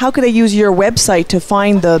about, how could they use your website to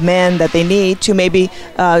find the man that they need to maybe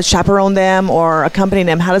chaperone them or accompany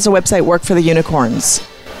them? How does the website work for the unicorns?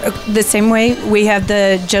 The same way. We have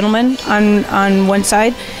the gentlemen on one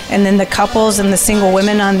side, and then the couples and the single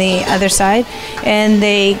women on the other side. And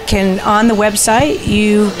they can, on the website,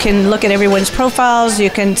 you can look at everyone's profiles, you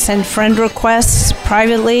can send friend requests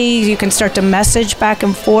privately, you can start to message back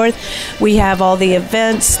and forth. We have all the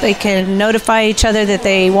events. They can notify each other that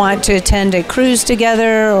they want to attend a cruise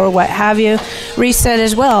together or what have you. Reese said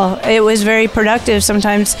as well, it was very productive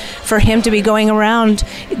sometimes for him to be going around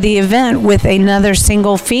the event with another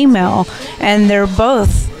single female, and they're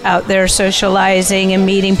both out there socializing and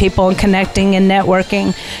meeting people and connecting and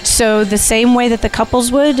networking. So the same way that the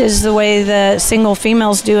couples would is the way the single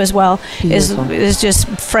females do as well. Is just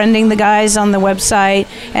friending the guys on the website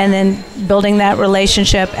and then building that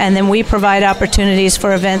relationship, and then we provide opportunities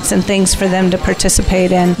for events and things for them to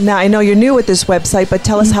participate in. Now, I know you're new with this website, but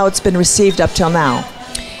tell us how it's been received up till now.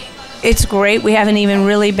 It's great. We haven't even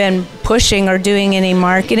really been pushing or doing any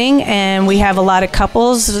marketing, and we have a lot of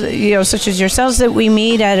couples, such as yourselves, that we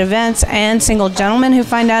meet at events, and single gentlemen who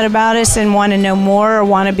find out about us and want to know more or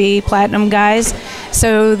want to be platinum guys.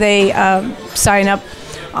 So they sign up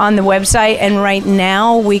on the website, and right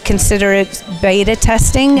now we consider it beta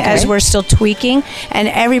testing, as we're still tweaking, and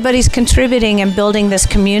everybody's contributing and building this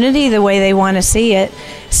community the way they want to see it.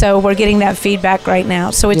 So we're getting that feedback right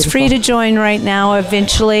now. So it's free to join right now.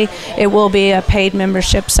 Eventually it will be a paid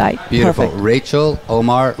membership site. Beautiful. Perfect. Rachel,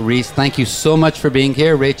 Omar, Reese, thank you so much for being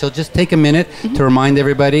here. Rachel, just take a minute to remind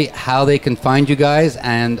everybody how they can find you guys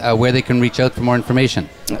and where they can reach out for more information.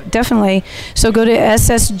 Definitely. So go to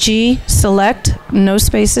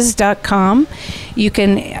ssgselect.com. You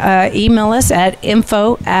can email us at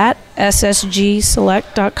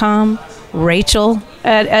info@ssgselect.com. Rachel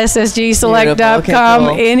at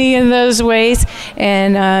ssgselect.com. Any of those ways.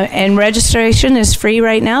 And registration is free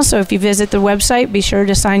right now. So if you visit the website, be sure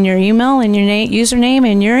to sign your email and your username,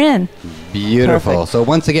 and you're in. Beautiful. Perfect. So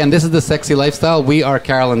once again, this is The Sexy Lifestyle. We are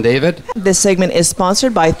Carol and David. This segment is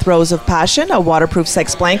sponsored by Throws of Passion, a waterproof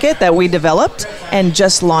sex blanket that we developed and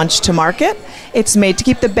just launched to market. It's made to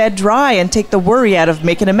keep the bed dry and take the worry out of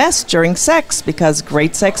making a mess during sex, because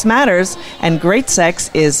great sex matters, and great sex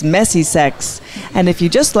is messy sex. And if you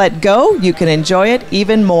just let go, you can enjoy it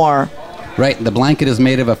even more. Right, the blanket is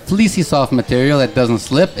made of a fleecy soft material that doesn't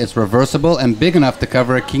slip. It's reversible and big enough to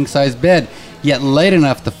cover a king-size bed, yet light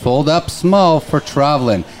enough to fold up small for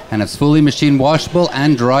traveling. And it's fully machine washable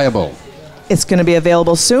and dryable. It's going to be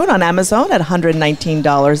available soon on Amazon at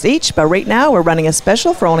 $119 each, but right now we're running a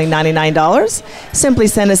special for only $99. Simply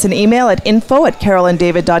send us an email at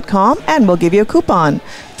info@carolanddavid.com and we'll give you a coupon.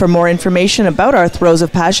 For more information about our Throws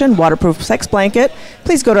of Passion waterproof sex blanket,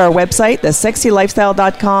 please go to our website,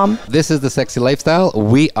 thesexylifestyle.com. This is The Sexy Lifestyle.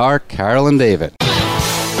 We are Carol and David.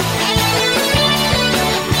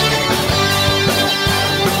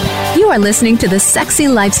 You are listening to The Sexy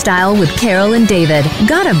Lifestyle with Carol and David.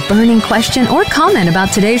 Got a burning question or comment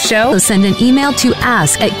about today's show? Send an email to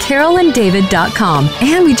ask@carolanddavid.com,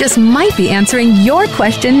 and we just might be answering your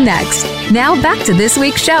question next. Now back to this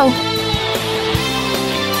week's show.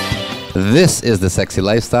 This is The Sexy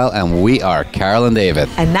Lifestyle, and we are Carol and David.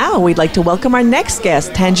 And now we'd like to welcome our next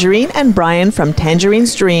guest, Tangerine and Brian from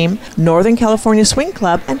Tangerine's Dream, Northern California Swing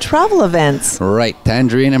Club and Travel Events. Right,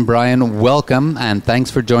 Tangerine and Brian, welcome, and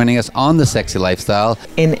thanks for joining us on The Sexy Lifestyle.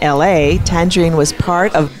 In LA, Tangerine was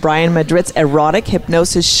part of Brian Madrid's erotic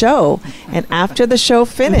hypnosis show, and after the show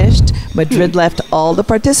finished, Madrid left all the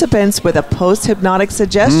participants with a post-hypnotic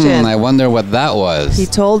suggestion. I wonder what that was. He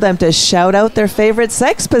told them to shout out their favorite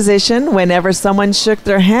sex position whenever someone shook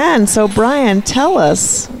their hand. So, Brian, tell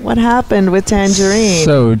us what happened with Tangerine.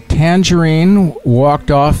 So, Tangerine walked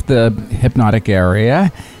off the hypnotic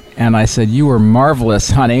area, and I said, "You were marvelous,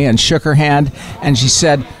 honey," and shook her hand, and she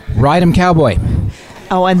said, "Ride 'em, cowboy."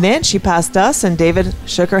 Oh, and then she passed us, and David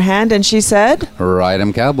shook her hand, and she said, "Ride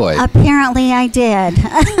 'em, cowboy." Apparently I did.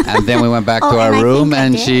 And then we went back to our room,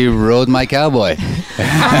 and she rode my cowboy.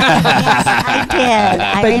 Yes,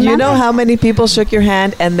 I did. But you know how many people shook your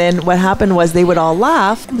hand, and then what happened was they would all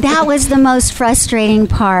laugh. That was the most frustrating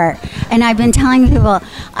part. And I've been telling people,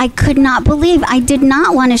 I could not believe, I did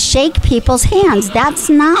not want to shake people's hands. That's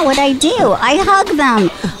not what I do. I hug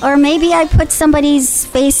them. Or maybe I put somebody's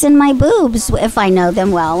face in my boobs if I know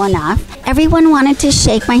them well enough. Everyone wanted to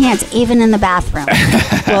shake my hands, even in the bathroom.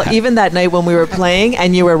 Well, even that night when we were playing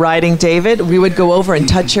and you were riding David, we would go over and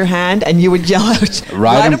touch your hand, and you would yell out,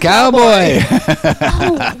 "Ride 'em, cowboy!"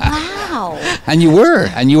 Oh, wow. And you were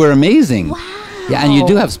amazing. Wow. Yeah, and you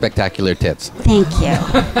do have spectacular tits. Thank you.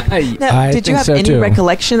 Now, did you have any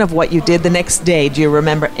recollection of what you did the next day? Do you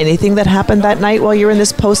remember anything that happened that night while you were in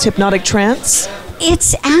this post-hypnotic trance?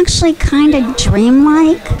 It's actually kind of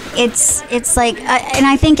dreamlike. It's like, and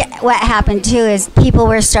I think what happened too is people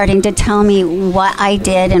were starting to tell me what I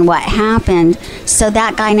did and what happened. So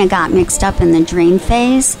that kind of got mixed up in the dream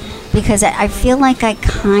phase because I feel like I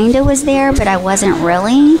kind of was there, but I wasn't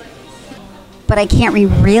really. But I can't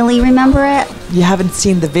really remember it. You haven't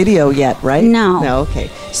seen the video yet, right? No. No, okay.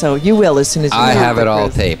 So you will as soon as you I have it all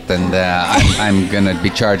taped, and I'm going to be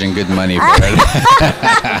charging good money for it.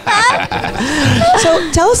 So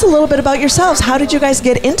tell us a little bit about yourselves. How did you guys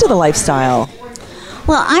get into the lifestyle?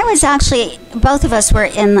 Well, I was actually, both of us were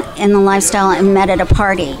in the lifestyle and met at a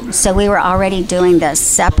party. So we were already doing this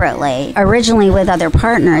separately, originally with other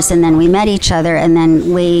partners, and then we met each other, and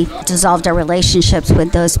then we dissolved our relationships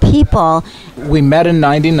with those people. We met in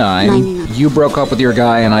 99. You broke up with your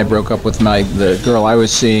guy, and I broke up with the girl I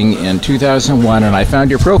was seeing in 2001, and I found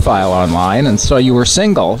your profile online and saw you were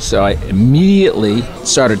single. So I immediately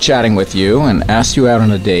started chatting with you and asked you out on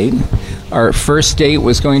a date. Our first date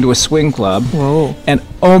was going to a swing club. Whoa. And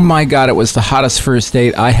oh my God, it was the hottest first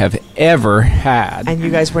date I have ever had. And you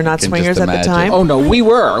guys were not swingers at the time? Oh no, we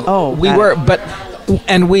were. We were,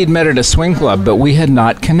 and we'd met at a swing club, but we had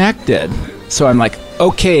not connected. So I'm like,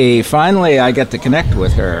 okay, finally I get to connect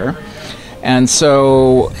with her. And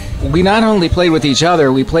so we not only played with each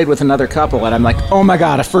other, we played with another couple. And I'm like, oh my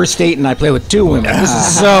God, a first date and I play with two women. This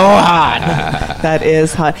is so hot. That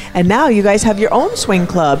is hot. And now you guys have your own swing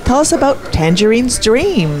club. Tell us about Tangerine's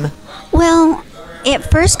Dream. Well, it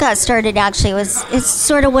first got started actually, it's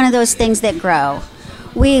sort of one of those things that grow.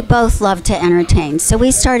 We both love to entertain. So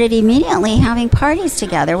we started immediately having parties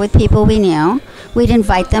together with people we knew. We'd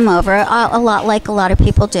invite them over, a lot like a lot of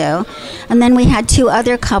people do. And then we had two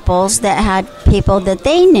other couples that had people that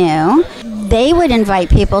they knew. They would invite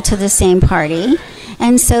people to the same party.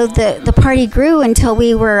 And so the party grew until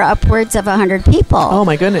we were upwards of 100 people. Oh,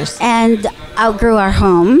 my goodness. And outgrew our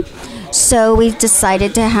home. So we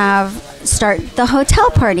decided to start the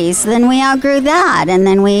hotel parties. Then we outgrew that, and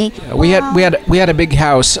then we had a big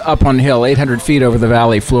house up on hill, 800 feet over the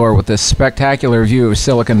valley floor, with this spectacular view of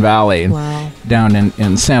Silicon Valley down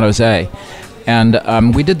in San Jose.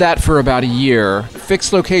 And we did that for about a year.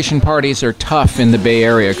 Fixed location parties are tough in the Bay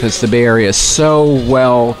Area because the Bay Area is so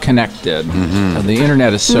well connected. Mm-hmm. The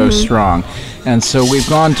internet is so strong. And so we've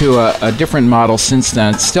gone to a different model since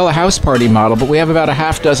then. It's still a house party model, but we have about a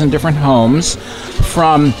half dozen different homes,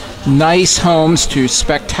 from nice homes to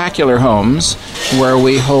spectacular homes where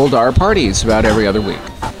we hold our parties about every other week.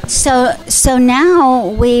 So now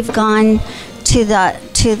we've gone to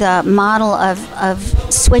the model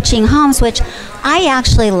of switching homes, which I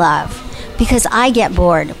actually love, because I get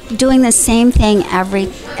bored doing the same thing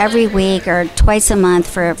every week or twice a month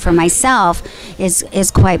for myself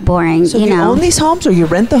is quite boring. So you own these homes, or you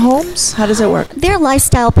rent the homes? How does it work? They're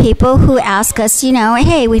lifestyle people who ask us,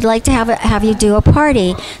 hey, we'd like to have you do a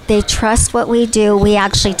party. They trust what we do. We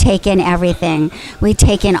actually take in everything. We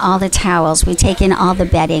take in all the towels. We take in all the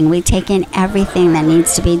bedding. We take in everything that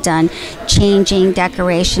needs to be done, changing,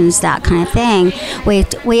 decorations, that kind of thing.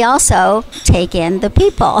 We also take in the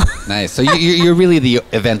people. Nice. So you're really the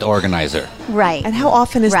event organizer. Right. And how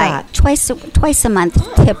often is that? Twice a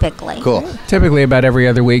month, typically. Cool. Typically about every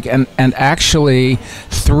other week. And actually,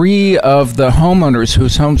 3 of the homeowners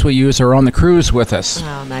whose homes we use are on the cruise with us.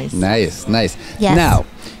 Oh, nice. Nice. Yes. Now,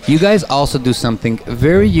 you guys also do something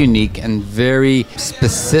very unique and very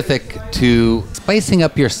specific to spicing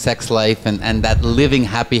up your sex life and that living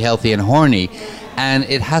happy, healthy, and horny. And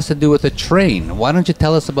it has to do with a train. Why don't you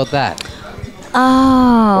tell us about that?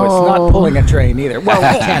 Oh. Well, it's not pulling a train either. Well,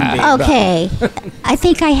 it can be. Okay. I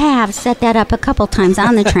think I have set that up a couple times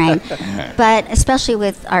on the train, but especially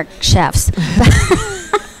with our chefs,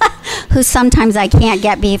 who sometimes I can't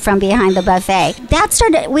get from behind the buffet. That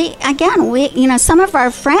started, we some of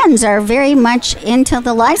our friends are very much into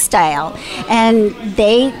the lifestyle, and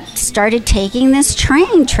they started taking this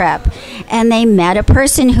train trip, and they met a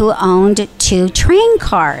person who owned 2 train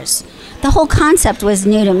cars. The whole concept was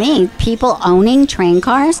new to me, people owning train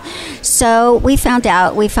cars. So we found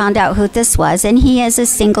out who this was, and he is a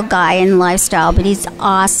single guy in lifestyle, but he's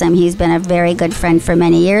awesome. He's been a very good friend for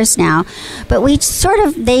many years now. But we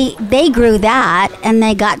they grew that, and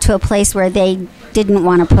they got to a place where they didn't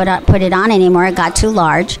want to put it on anymore. It got too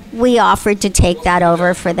large. We offered to take that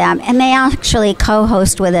over for them, and they actually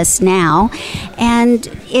co-host with us now. And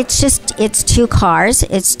it's 2 cars.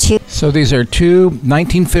 So these are 2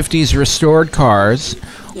 1950s restored cars.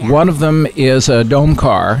 Yeah. One of them is a dome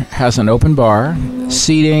car, has an open bar,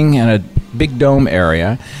 seating, and a big dome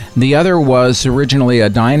area. The other was originally a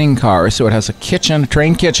dining car, so it has a kitchen,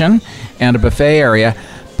 train kitchen, and a buffet area.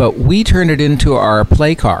 But we turned it into our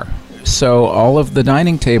play car. So all of the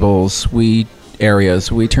dining tables we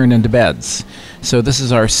turn into beds. So this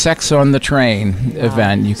is our Sex on the Train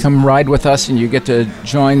event. You come ride with us, and you get to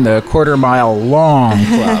join the quarter-mile long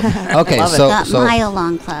club. Okay, so mile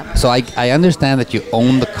long club. So I understand that you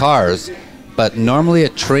own the cars, but normally a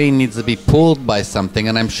train needs to be pulled by something,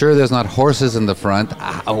 and I'm sure there's not horses in the front.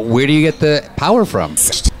 Where do you get the power from?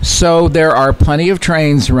 So there are plenty of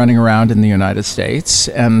trains running around in the United States,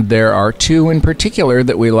 and there are 2 in particular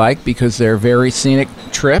that we like because they're very scenic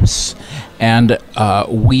trips, and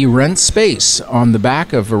we rent space on the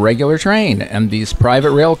back of a regular train, and these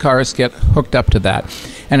private rail cars get hooked up to that.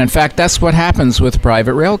 And in fact, that's what happens with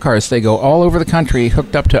private rail cars. They go all over the country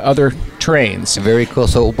hooked up to other trains. Very cool.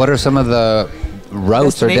 So what are some of the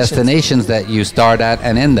routes or destinations that you start at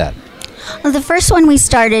and end at? Well, the first one we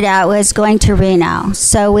started out was going to Reno.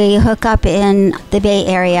 So we hook up in the Bay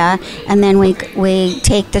Area, and then we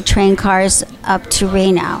take the train cars up to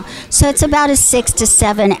Reno. So it's about a 6 to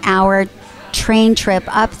 7 hour train trip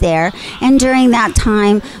up there, and during that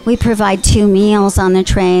time we provide 2 meals on the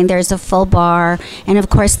train. There's a full bar, and of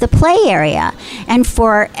course the play area. And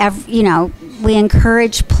we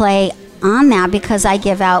encourage play on that because I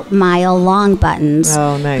give out mile-long buttons.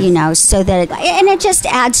 Oh, nice. So that and it just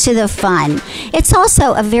adds to the fun. It's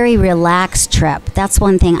also a very relaxed trip. That's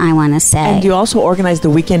one thing I want to say. And you also organize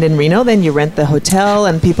the weekend in Reno. Then you rent the hotel,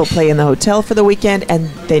 and people play in the hotel for the weekend, and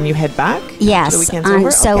then you head back. Yes. The weekend's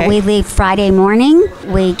over? So okay. we leave Friday morning.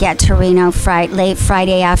 We get to Reno late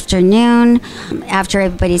Friday afternoon. After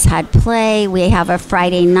everybody's had play, we have a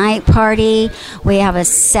Friday night party. We have a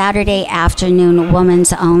Saturday afternoon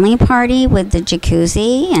women's only party with the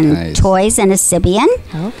jacuzzi and toys and a Sibian.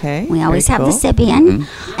 Okay. We always have the Sibian.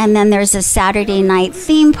 Mm-hmm. And then there's a Saturday night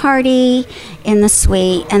theme party in the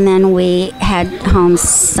suite, and then we head home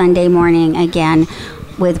Sunday morning again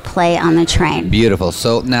with play on the train. Beautiful.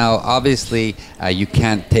 So now, obviously, you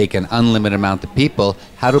can't take an unlimited amount of people.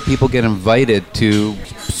 How do people get invited to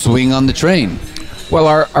swing on the train? Well,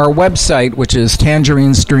 our website, which is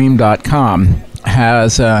tangerinestream.com,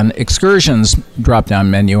 has an excursions drop-down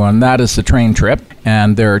menu, and that is the train trip.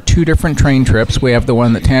 And there are 2 different train trips. We have the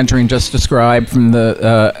one that Tangerine just described from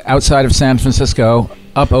the outside of San Francisco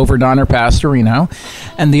up over Donner Pastorino.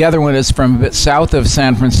 And the other one is from a bit south of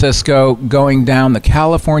San Francisco, going down the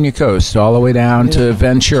California coast, all the way down to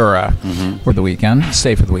Ventura for the weekend,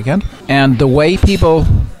 stay for the weekend. And the way people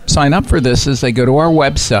sign up for this is they go to our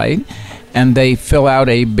website and they fill out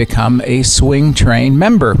become a Swing Train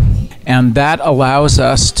member. And that allows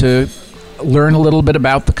us to learn a little bit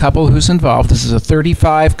about the couple who's involved. This is a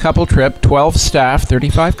 35 couple trip, 12 staff,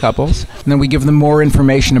 35 couples. And then we give them more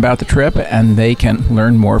information about the trip and they can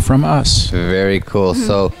learn more from us. Very cool.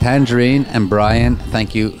 So Tangerine and Brian,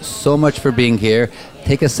 thank you so much for being here.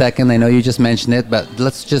 Take a second. I know you just mentioned it, but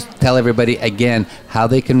let's just tell everybody again how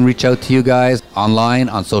they can reach out to you guys online,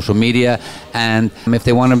 on social media, and if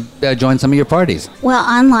they want to join some of your parties. Well,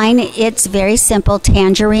 online, it's very simple,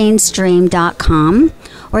 tangerinesdream.com,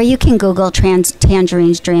 or you can Google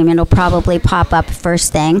Tangerine's Dream, and it'll probably pop up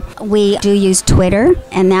first thing. We do use Twitter,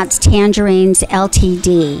 and that's Tangerines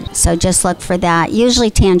LTD, so just look for that. Usually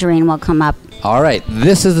Tangerine will come up. All right,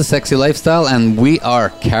 this is The Sexy Lifestyle, and we are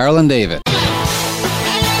Carol and David.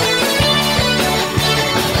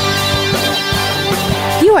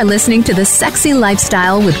 You are listening to The Sexy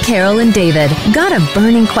Lifestyle with Carol and David. Got a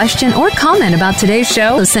burning question or comment about today's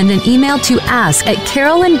show? So send an email to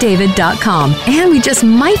ask@carolanddavid.com, and we just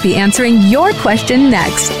might be answering your question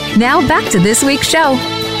next. Now back to this week's show.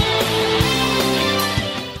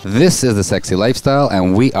 This is The Sexy Lifestyle,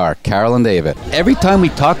 and we are Carol and David. Every time we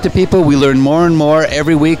talk to people, we learn more and more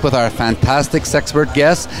every week with our fantastic sexpert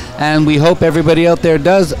guests, and we hope everybody out there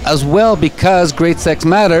does as well, because great sex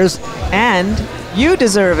matters. And you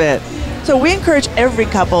deserve it. So we encourage every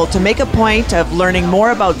couple to make a point of learning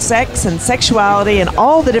more about sex and sexuality and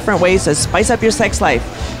all the different ways to spice up your sex life.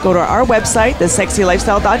 Go to our website,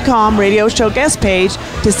 thesexylifestyle.com radio show guest page,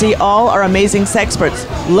 to see all our amazing sexperts.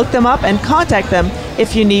 Look them up and contact them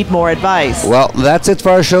if you need more advice. Well, that's it for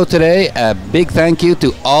our show today. A big thank you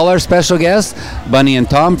to all our special guests, Bunny and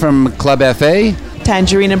Tom from Club FA,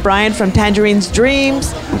 Tangerine and Brian from Tangerine's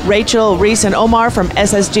Dreams, Rachel, Reese, and Omar from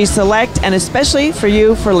SSG Select, and especially for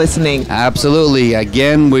you for listening. Absolutely.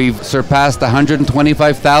 Again, we've surpassed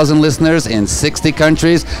 125,000 listeners in 60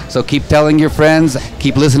 countries, so keep telling your friends,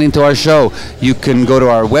 keep listening to our show. You can go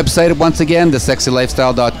to our website once again,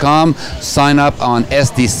 thesexylifestyle.com, sign up on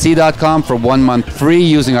sdc.com for 1 month free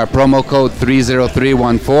using our promo code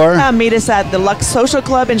 30314. Meet us at the Lux Social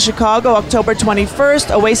Club in Chicago, October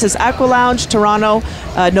 21st, Oasis Aqua Lounge, Toronto,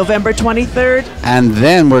 November 23rd. And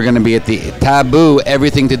then we're going to be at the Taboo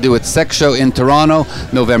Everything to Do with Sex Show in Toronto,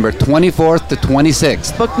 November 24th to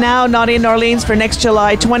 26th. Book now, Naughty in Orleans for next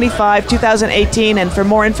July 25, 2018. And for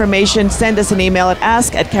more information, send us an email at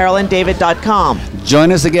ask@carolanddavid.com.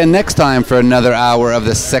 Join us again next time for another hour of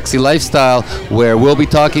The Sexy Lifestyle, where we'll be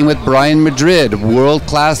talking with Brian Madrid,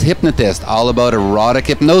 world-class hypnotist, all about erotic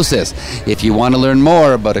hypnosis. If you want to learn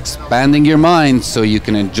more about expanding your mind so you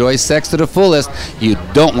can enjoy sex to the fullest, you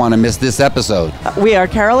don't want to miss this episode. We are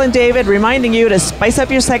Carol and David, reminding you to spice up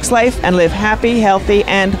your sex life and live happy, healthy,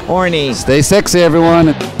 and horny. Stay sexy,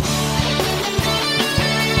 everyone.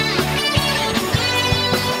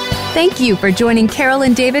 Thank you for joining Carol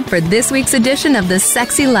and David for this week's edition of The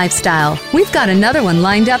Sexy Lifestyle. We've got another one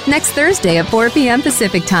lined up next Thursday at 4 p.m.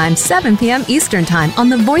 Pacific Time, 7 p.m. Eastern Time on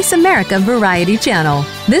the Voice America Variety Channel.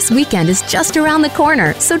 This weekend is just around the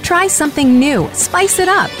corner, so try something new, spice it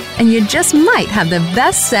up, and you just might have the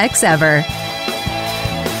best sex ever.